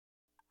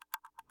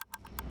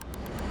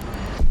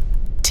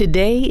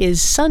Today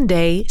is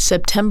Sunday,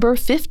 September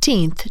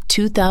 15th,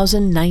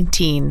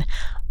 2019.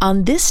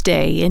 On this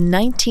day in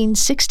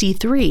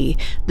 1963,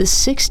 the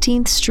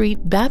 16th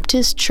Street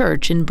Baptist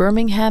Church in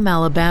Birmingham,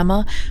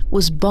 Alabama,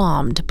 was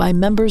bombed by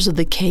members of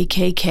the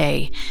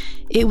KKK.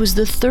 It was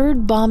the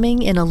third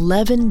bombing in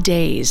 11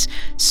 days,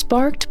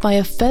 sparked by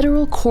a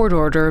federal court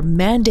order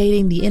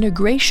mandating the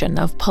integration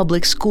of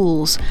public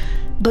schools.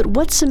 But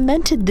what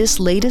cemented this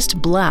latest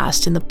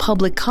blast in the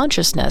public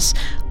consciousness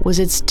was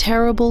its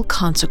terrible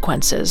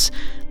consequences: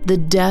 the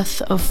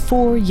death of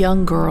 4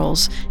 young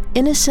girls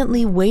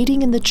innocently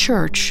waiting in the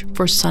church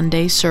for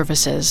Sunday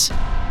services.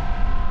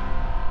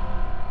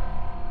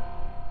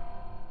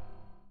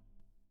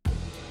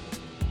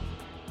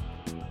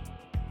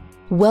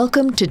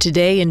 Welcome to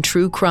Today in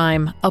True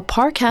Crime, a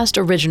Parcast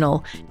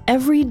original.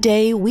 Every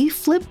day we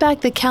flip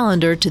back the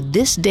calendar to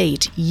this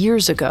date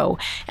years ago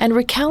and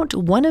recount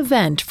one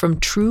event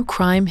from true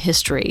crime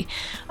history.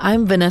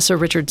 I'm Vanessa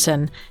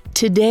Richardson.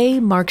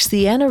 Today marks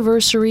the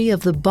anniversary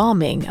of the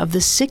bombing of the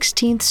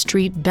 16th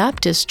Street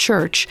Baptist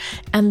Church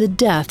and the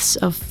deaths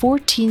of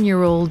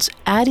 14-year-olds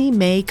Addie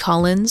Mae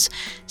Collins,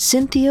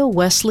 Cynthia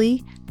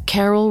Wesley,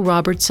 Carol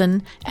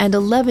Robertson, and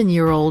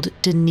 11-year-old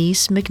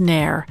Denise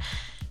McNair.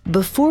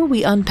 Before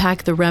we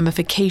unpack the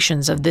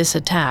ramifications of this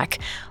attack,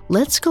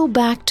 let's go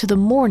back to the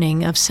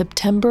morning of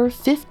September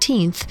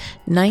 15th,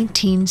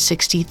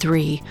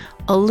 1963,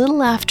 a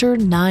little after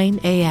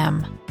 9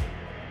 a.m.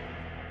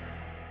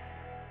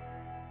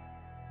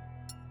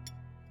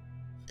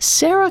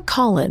 Sarah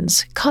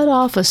Collins cut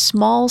off a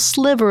small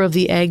sliver of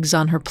the eggs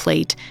on her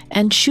plate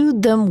and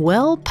chewed them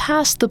well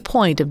past the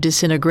point of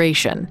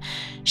disintegration.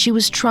 She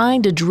was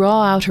trying to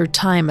draw out her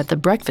time at the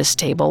breakfast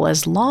table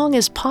as long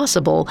as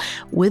possible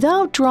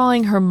without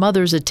drawing her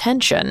mother's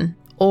attention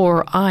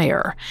or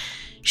ire.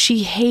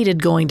 She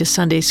hated going to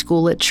Sunday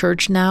school at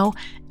church now,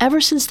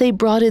 ever since they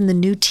brought in the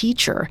new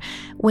teacher.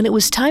 When it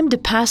was time to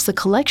pass the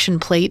collection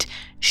plate,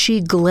 she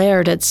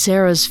glared at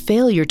Sarah's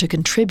failure to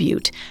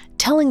contribute,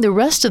 telling the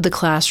rest of the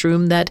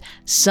classroom that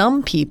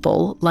some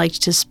people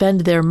liked to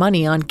spend their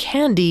money on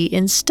candy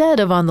instead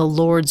of on the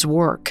Lord's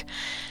work.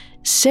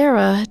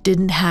 Sarah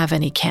didn't have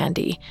any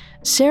candy.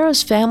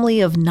 Sarah's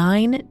family of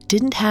 9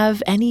 didn't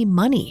have any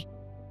money.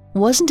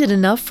 Wasn't it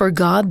enough for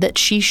God that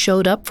she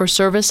showed up for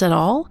service at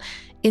all?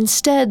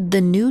 Instead,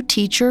 the new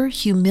teacher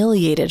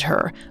humiliated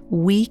her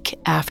week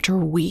after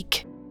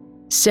week.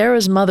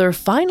 Sarah's mother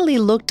finally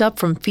looked up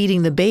from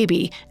feeding the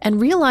baby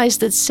and realized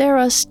that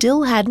Sarah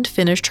still hadn't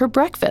finished her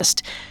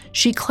breakfast.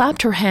 She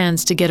clapped her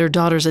hands to get her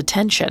daughter's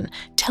attention,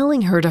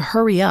 telling her to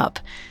hurry up.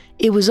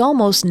 It was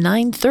almost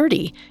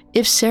 9:30.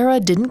 If Sarah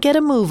didn't get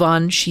a move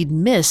on, she'd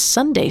miss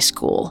Sunday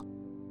school.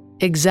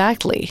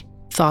 Exactly,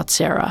 thought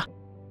Sarah.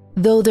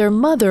 Though their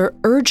mother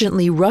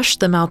urgently rushed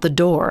them out the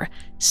door,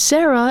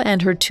 Sarah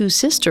and her 2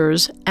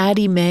 sisters,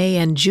 Addie Mae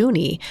and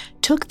Junie,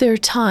 took their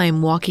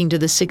time walking to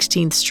the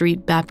 16th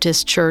Street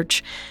Baptist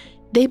Church.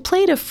 They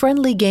played a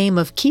friendly game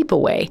of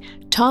keep-away,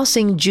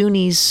 tossing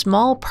Junie's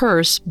small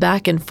purse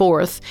back and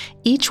forth,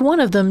 each one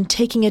of them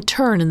taking a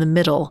turn in the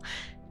middle.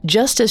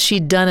 Just as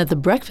she'd done at the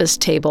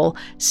breakfast table,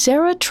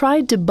 Sarah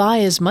tried to buy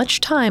as much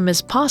time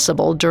as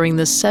possible during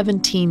the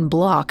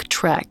 17-block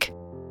trek.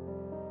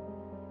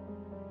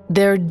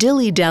 Their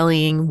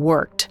dilly-dallying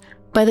worked.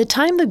 By the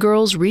time the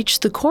girls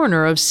reached the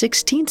corner of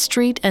 16th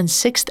Street and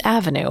 6th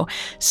Avenue,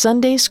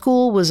 Sunday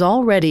school was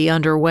already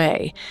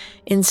underway.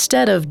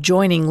 Instead of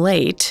joining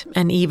late,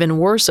 an even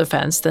worse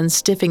offense than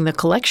stiffing the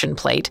collection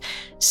plate,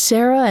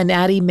 Sarah and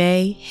Addie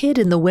Mae hid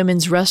in the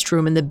women's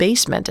restroom in the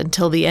basement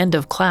until the end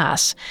of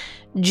class.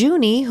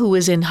 Junie, who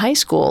was in high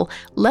school,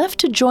 left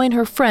to join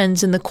her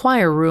friends in the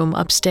choir room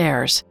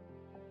upstairs.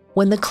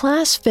 When the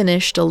class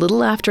finished a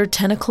little after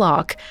 10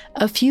 o'clock,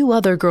 a few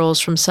other girls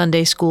from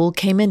Sunday school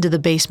came into the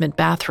basement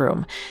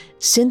bathroom: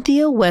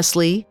 Cynthia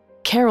Wesley,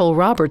 Carol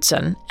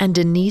Robertson, and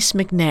Denise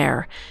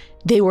McNair.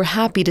 They were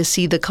happy to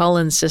see the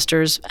Collins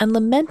sisters and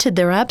lamented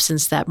their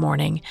absence that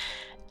morning.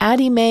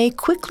 Addie Mae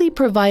quickly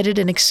provided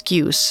an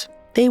excuse.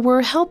 They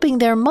were helping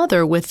their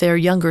mother with their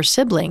younger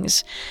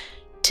siblings.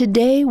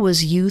 Today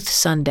was Youth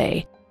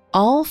Sunday.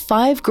 All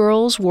 5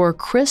 girls wore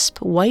crisp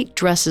white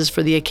dresses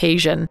for the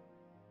occasion.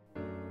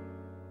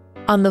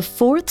 On the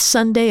 4th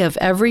Sunday of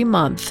every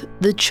month,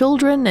 the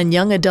children and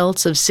young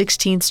adults of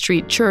 16th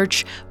Street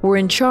Church were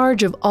in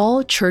charge of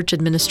all church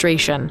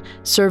administration,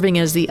 serving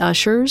as the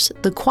ushers,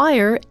 the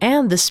choir,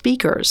 and the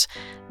speakers.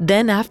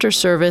 Then after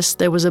service,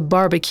 there was a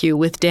barbecue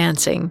with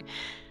dancing.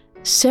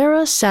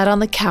 Sarah sat on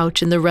the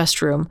couch in the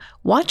restroom,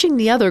 watching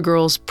the other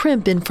girls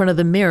primp in front of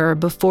the mirror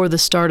before the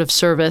start of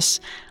service.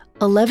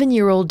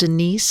 11-year-old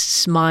Denise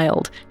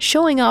smiled,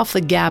 showing off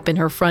the gap in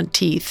her front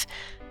teeth.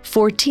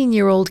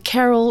 14-year-old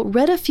Carol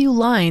read a few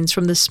lines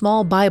from the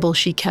small Bible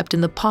she kept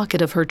in the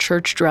pocket of her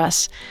church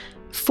dress.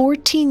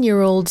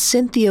 14-year-old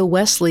Cynthia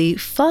Wesley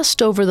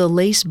fussed over the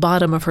lace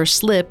bottom of her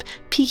slip,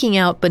 peeking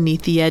out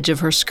beneath the edge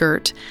of her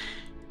skirt.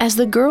 As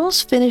the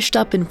girls finished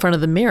up in front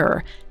of the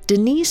mirror,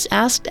 Denise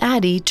asked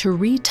Addie to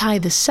retie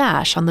the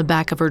sash on the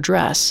back of her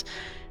dress.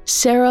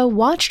 Sarah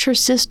watched her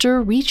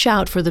sister reach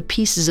out for the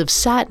pieces of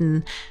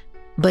satin,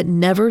 but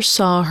never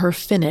saw her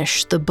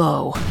finish the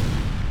bow.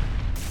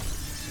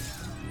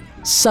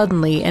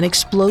 Suddenly, an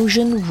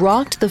explosion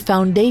rocked the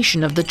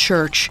foundation of the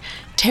church,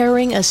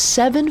 tearing a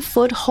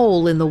 7-foot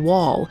hole in the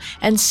wall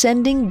and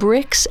sending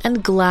bricks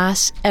and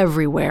glass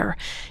everywhere.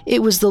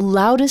 It was the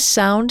loudest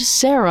sound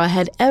Sarah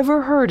had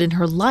ever heard in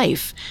her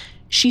life.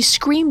 She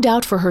screamed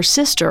out for her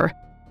sister,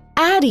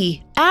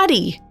 "Addie!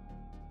 Addie!"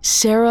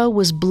 Sarah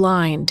was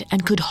blind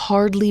and could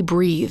hardly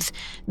breathe.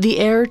 The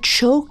air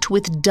choked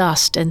with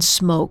dust and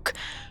smoke.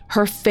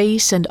 Her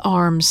face and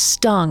arms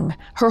stung,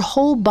 her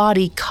whole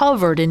body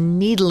covered in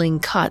needling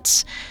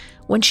cuts.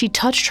 When she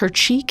touched her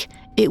cheek,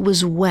 it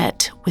was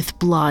wet with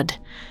blood.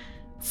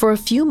 For a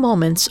few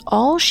moments,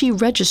 all she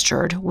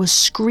registered was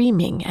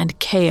screaming and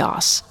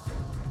chaos.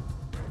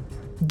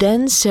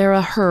 Then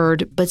Sarah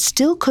heard, but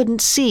still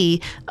couldn't see,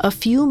 a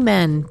few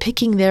men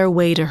picking their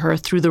way to her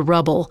through the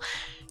rubble.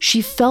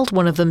 She felt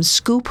one of them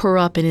scoop her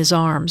up in his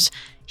arms.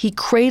 He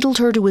cradled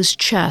her to his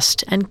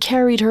chest and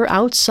carried her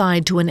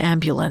outside to an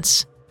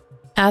ambulance.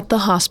 At the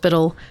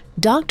hospital,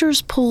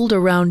 doctors pulled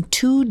around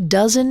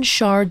 24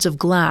 shards of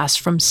glass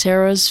from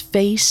Sarah's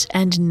face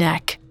and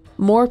neck.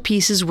 More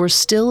pieces were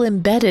still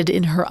embedded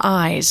in her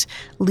eyes,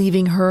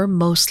 leaving her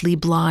mostly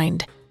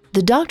blind.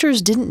 The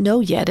doctors didn't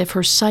know yet if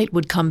her sight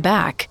would come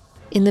back.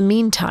 In the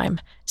meantime,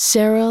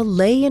 Sarah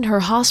lay in her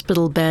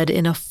hospital bed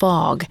in a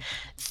fog,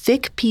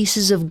 thick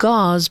pieces of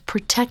gauze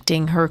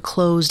protecting her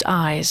closed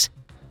eyes.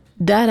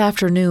 That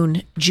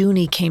afternoon,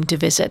 Junie came to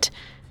visit.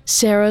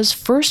 Sarah's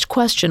first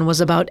question was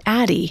about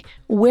Addie.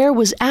 Where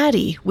was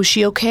Addie? Was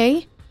she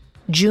okay?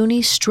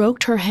 Junie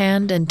stroked her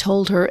hand and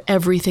told her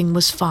everything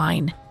was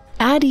fine.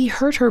 Addie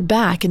hurt her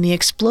back in the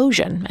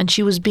explosion, and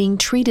she was being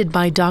treated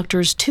by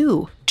doctors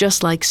too,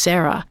 just like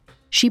Sarah.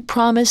 She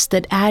promised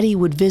that Addie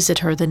would visit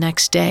her the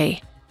next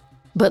day.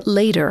 But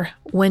later,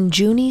 when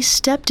Junie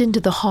stepped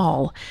into the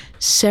hall,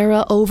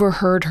 Sarah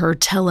overheard her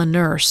tell a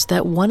nurse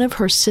that one of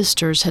her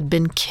sisters had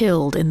been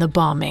killed in the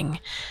bombing.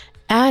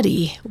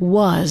 Addie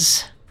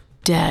was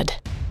dead.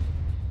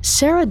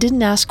 Sarah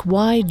didn't ask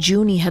why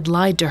Junie had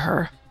lied to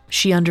her.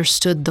 She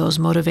understood those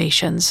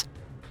motivations.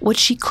 What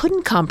she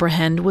couldn't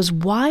comprehend was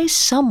why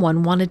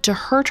someone wanted to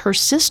hurt her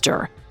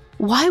sister.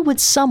 Why would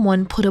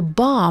someone put a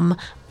bomb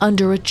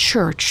under a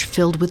church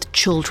filled with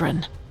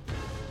children?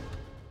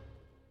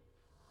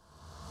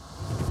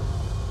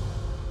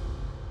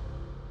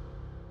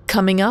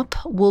 Coming up,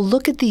 we'll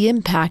look at the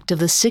impact of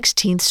the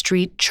 16th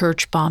Street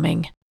church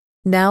bombing.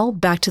 Now,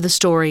 back to the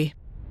story.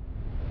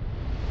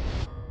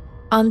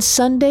 On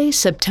Sunday,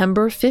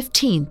 September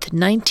 15,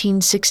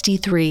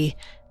 1963,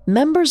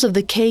 members of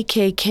the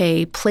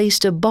KKK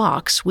placed a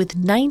box with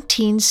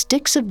 19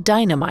 sticks of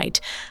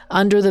dynamite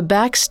under the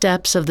back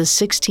steps of the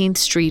 16th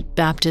Street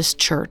Baptist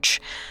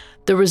Church.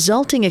 The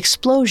resulting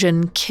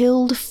explosion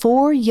killed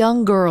 4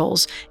 young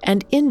girls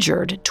and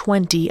injured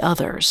 20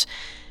 others.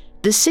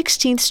 The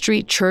 16th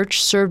Street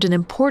Church served an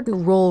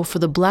important role for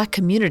the Black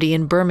community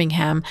in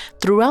Birmingham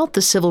throughout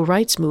the Civil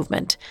Rights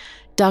Movement.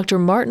 Dr.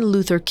 Martin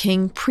Luther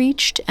King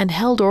preached and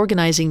held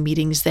organizing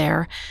meetings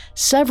there.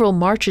 Several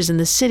marches in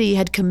the city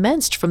had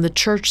commenced from the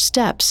church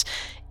steps.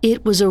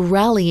 It was a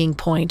rallying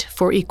point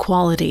for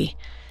equality,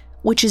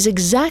 which is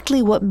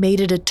exactly what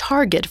made it a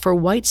target for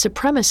white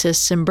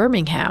supremacists in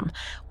Birmingham,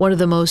 one of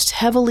the most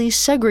heavily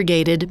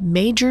segregated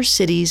major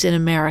cities in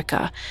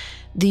America.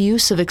 The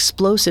use of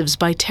explosives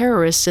by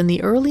terrorists in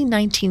the early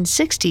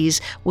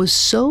 1960s was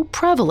so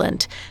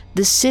prevalent,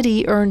 the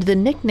city earned the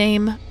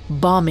nickname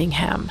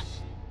Birmingham.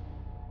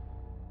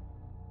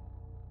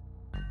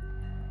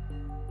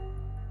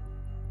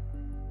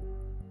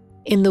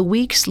 In the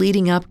weeks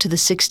leading up to the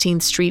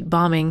 16th Street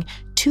bombing,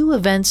 2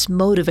 events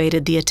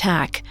motivated the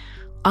attack.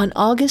 On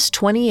August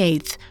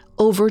 28th,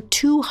 over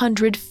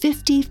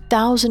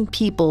 250,000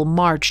 people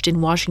marched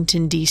in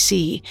Washington,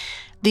 D.C.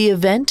 The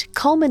event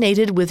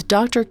culminated with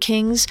Dr.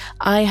 King's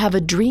 "I Have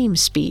a Dream"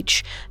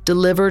 speech,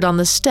 delivered on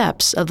the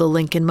steps of the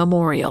Lincoln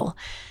Memorial.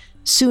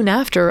 Soon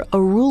after,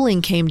 a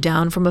ruling came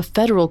down from a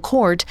federal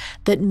court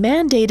that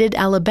mandated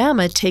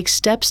Alabama take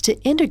steps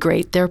to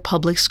integrate their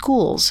public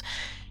schools.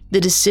 The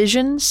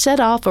decision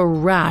set off a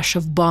rash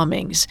of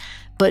bombings,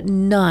 but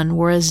none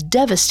were as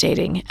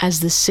devastating as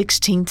the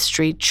 16th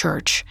Street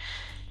Church.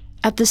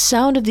 At the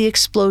sound of the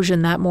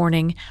explosion that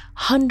morning,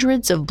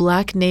 hundreds of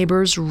Black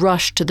neighbors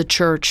rushed to the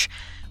church.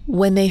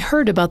 When they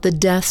heard about the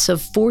deaths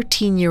of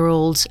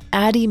 14-year-olds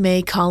Addie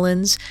Mae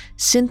Collins,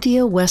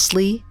 Cynthia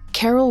Wesley,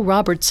 Carol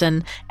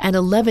Robertson, and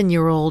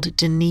 11-year-old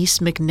Denise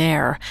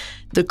McNair,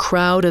 the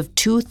crowd of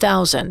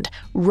 2,000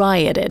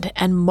 rioted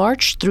and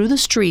marched through the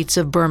streets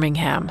of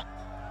Birmingham.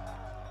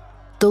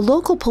 The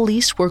local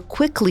police were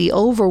quickly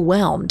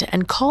overwhelmed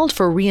and called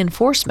for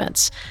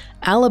reinforcements.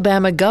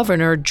 Alabama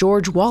Governor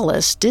George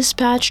Wallace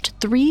dispatched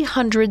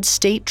 300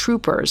 state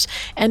troopers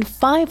and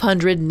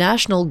 500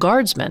 National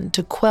Guardsmen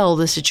to quell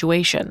the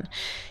situation.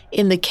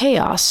 In the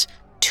chaos,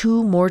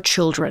 2 more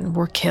children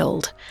were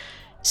killed.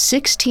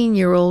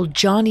 16-year-old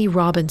Johnny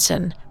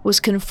Robinson was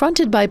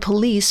confronted by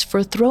police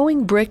for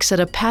throwing bricks at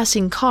a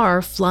passing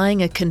car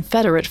flying a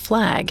Confederate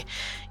flag.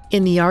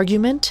 In the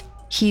argument,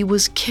 he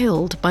was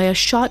killed by a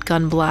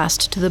shotgun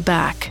blast to the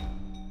back.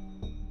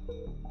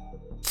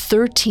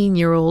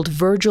 13-year-old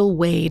Virgil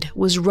Wade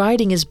was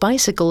riding his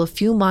bicycle a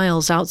few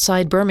miles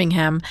outside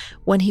Birmingham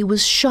when he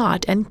was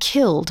shot and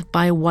killed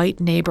by white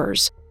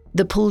neighbors.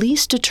 The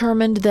police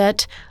determined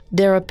that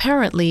there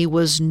apparently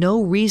was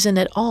no reason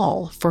at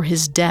all for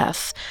his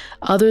death,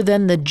 other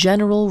than the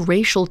general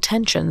racial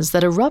tensions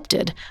that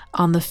erupted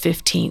on the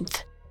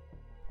 15th.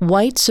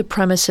 White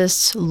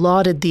supremacists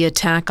lauded the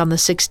attack on the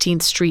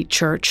 16th Street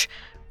Church.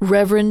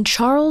 Reverend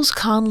Charles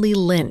Conley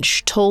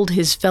Lynch told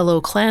his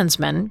fellow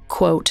Klansmen,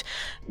 quote,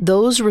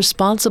 "Those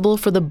responsible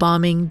for the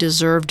bombing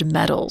deserved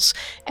medals,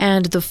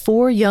 and the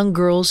 4 young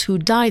girls who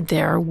died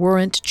there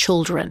weren't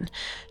children.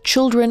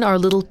 Children are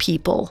little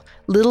people,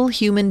 little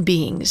human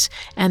beings,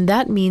 and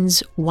that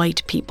means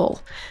white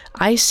people.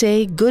 I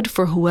say good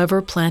for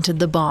whoever planted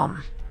the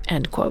bomb,"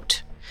 end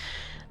quote.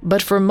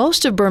 But for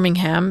most of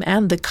Birmingham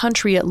and the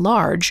country at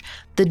large,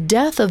 the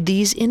death of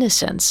these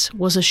innocents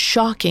was a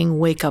shocking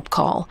wake-up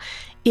call.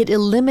 It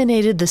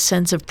eliminated the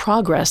sense of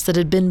progress that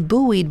had been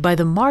buoyed by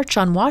the March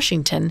on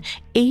Washington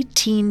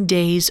 18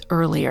 days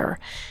earlier.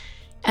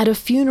 At a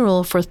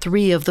funeral for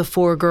 3 of the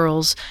 4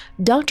 girls,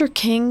 Dr.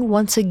 King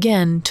once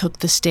again took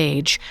the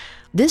stage,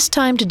 this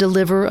time to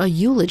deliver a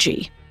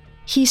eulogy.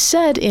 He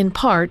said, in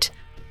part,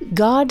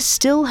 "God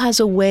still has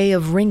a way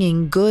of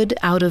wringing good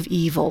out of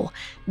evil.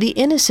 The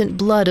innocent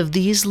blood of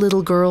these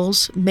little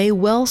girls may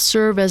well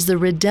serve as the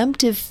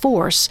redemptive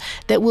force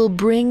that will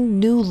bring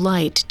new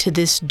light to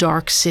this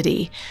dark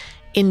city.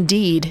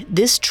 Indeed,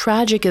 this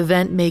tragic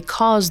event may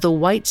cause the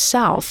white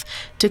South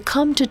to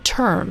come to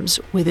terms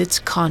with its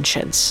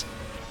conscience."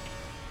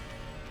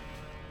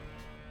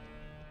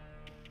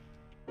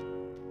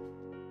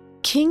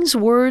 King's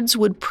words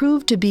would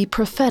prove to be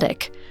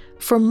prophetic.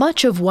 For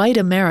much of white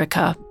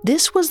America,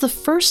 this was the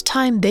first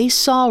time they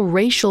saw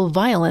racial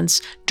violence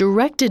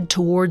directed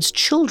towards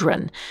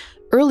children.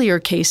 Earlier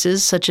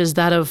cases, such as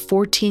that of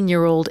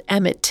 14-year-old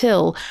Emmett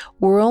Till,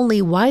 were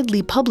only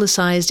widely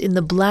publicized in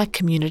the Black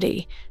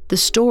community. The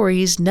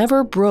stories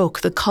never broke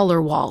the color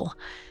wall.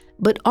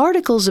 But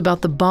articles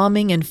about the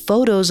bombing and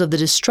photos of the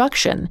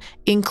destruction,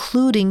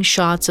 including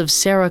shots of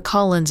Sarah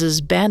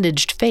Collins's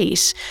bandaged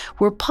face,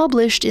 were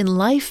published in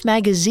Life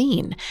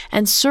magazine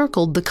and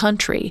circled the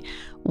country.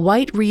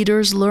 White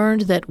readers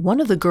learned that one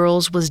of the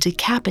girls was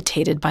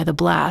decapitated by the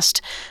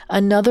blast.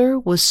 Another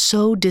was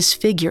so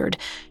disfigured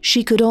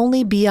she could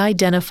only be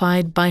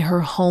identified by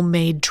her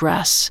homemade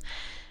dress.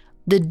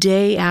 The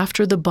day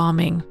after the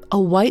bombing, a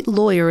white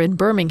lawyer in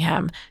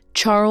Birmingham,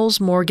 Charles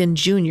Morgan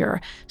Jr.,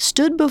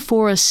 stood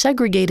before a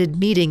segregated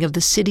meeting of the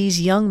city's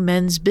Young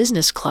Men's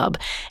Business Club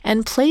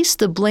and placed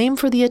the blame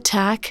for the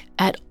attack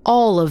at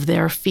all of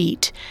their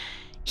feet.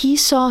 He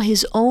saw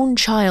his own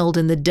child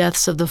in the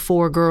deaths of the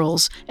 4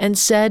 girls and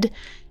said,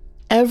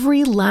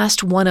 "Every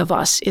last one of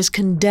us is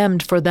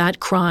condemned for that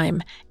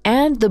crime,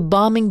 and the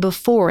bombing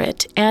before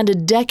it, and a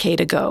decade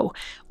ago.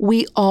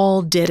 We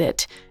all did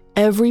it.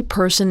 Every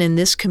person in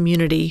this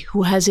community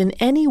who has in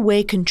any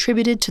way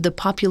contributed to the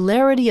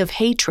popularity of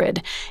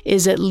hatred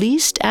is at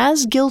least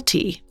as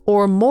guilty,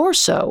 or more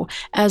so,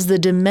 as the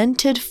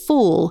demented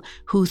fool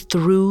who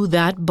threw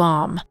that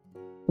bomb."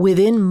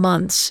 Within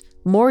months,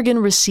 Morgan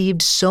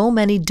received so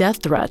many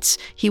death threats,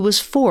 he was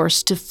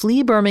forced to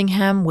flee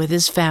Birmingham with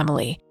his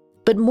family.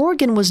 But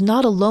Morgan was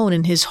not alone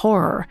in his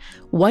horror.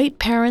 White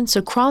parents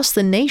across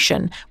the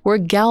nation were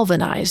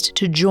galvanized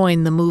to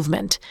join the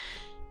movement.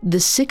 The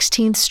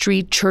 16th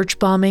Street church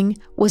bombing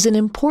was an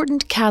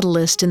important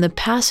catalyst in the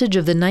passage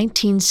of the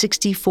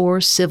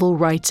 1964 Civil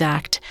Rights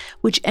Act,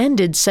 which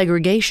ended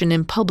segregation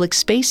in public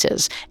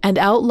spaces and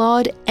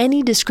outlawed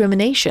any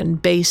discrimination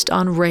based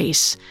on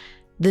race.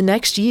 The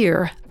next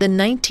year, the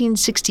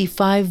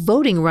 1965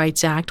 Voting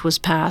Rights Act was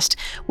passed,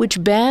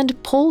 which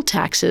banned poll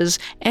taxes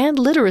and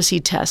literacy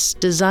tests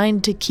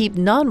designed to keep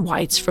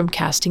non-whites from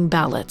casting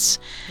ballots.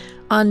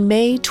 On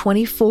May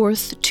 24,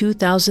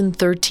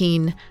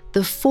 2013,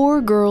 the 4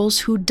 girls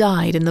who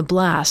died in the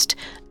blast,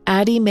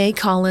 Addie Mae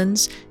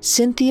Collins,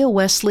 Cynthia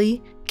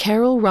Wesley,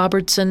 Carol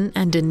Robertson,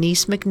 and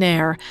Denise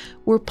McNair,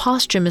 were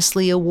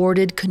posthumously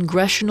awarded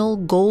Congressional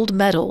Gold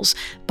Medals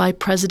by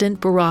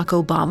President Barack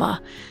Obama.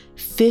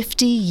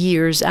 50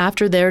 years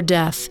after their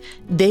death,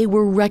 they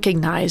were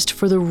recognized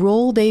for the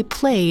role they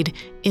played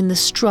in the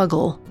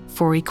struggle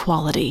for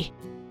equality.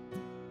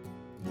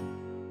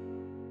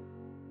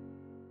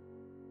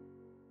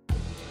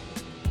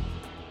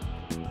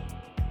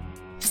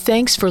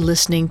 Thanks for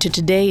listening to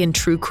Today in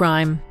True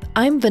Crime.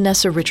 I'm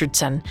Vanessa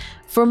Richardson.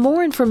 For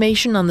more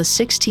information on the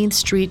 16th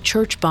Street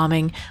church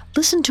bombing,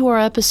 listen to our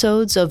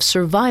episodes of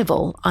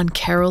Survival on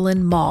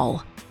Carolyn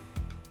Mall.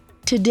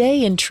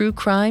 Today in True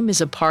Crime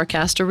is a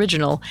Parcast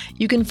original.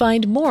 You can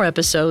find more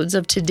episodes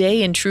of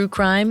Today in True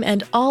Crime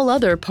and all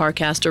other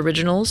Parcast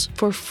originals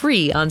for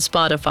free on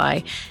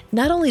Spotify.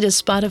 Not only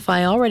does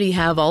Spotify already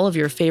have all of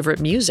your favorite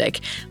music,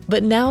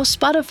 but now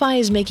Spotify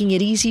is making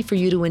it easy for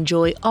you to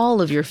enjoy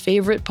all of your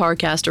favorite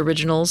Parcast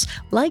originals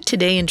like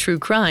Today in True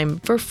Crime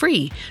for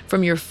free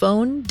from your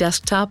phone,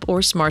 desktop,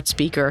 or smart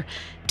speaker.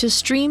 To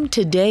stream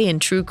Today in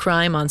True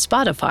Crime on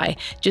Spotify,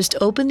 just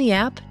open the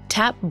app,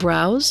 tap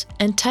Browse,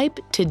 and type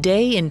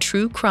Today in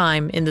True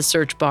Crime in the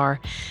search bar.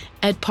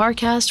 At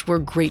Parcast, we're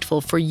grateful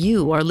for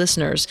you, our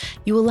listeners.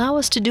 You allow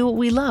us to do what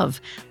we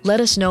love. Let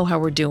us know how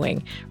we're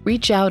doing.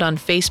 Reach out on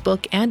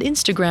Facebook and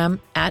Instagram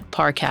at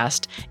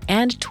Parcast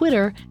and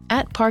Twitter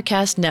at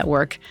Parcast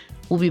Network.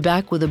 We'll be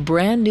back with a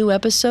brand new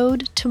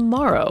episode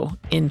tomorrow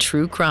in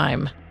True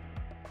Crime.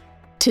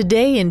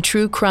 Today in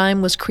True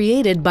Crime was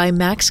created by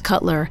Max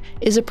Cutler,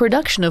 is a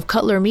production of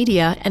Cutler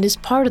Media, and is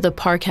part of the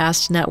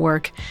Parcast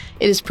Network.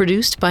 It is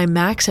produced by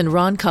Max and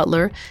Ron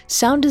Cutler,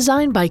 sound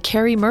designed by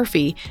Carrie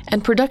Murphy,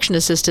 and production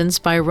assistance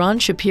by Ron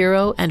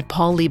Shapiro and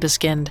Paul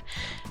Liebeskind.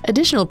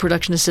 Additional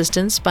production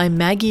assistance by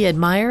Maggie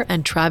Admire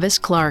and Travis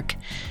Clark.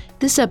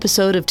 This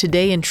episode of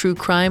Today in True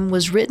Crime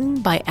was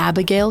written by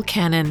Abigail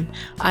Cannon.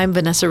 I'm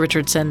Vanessa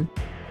Richardson.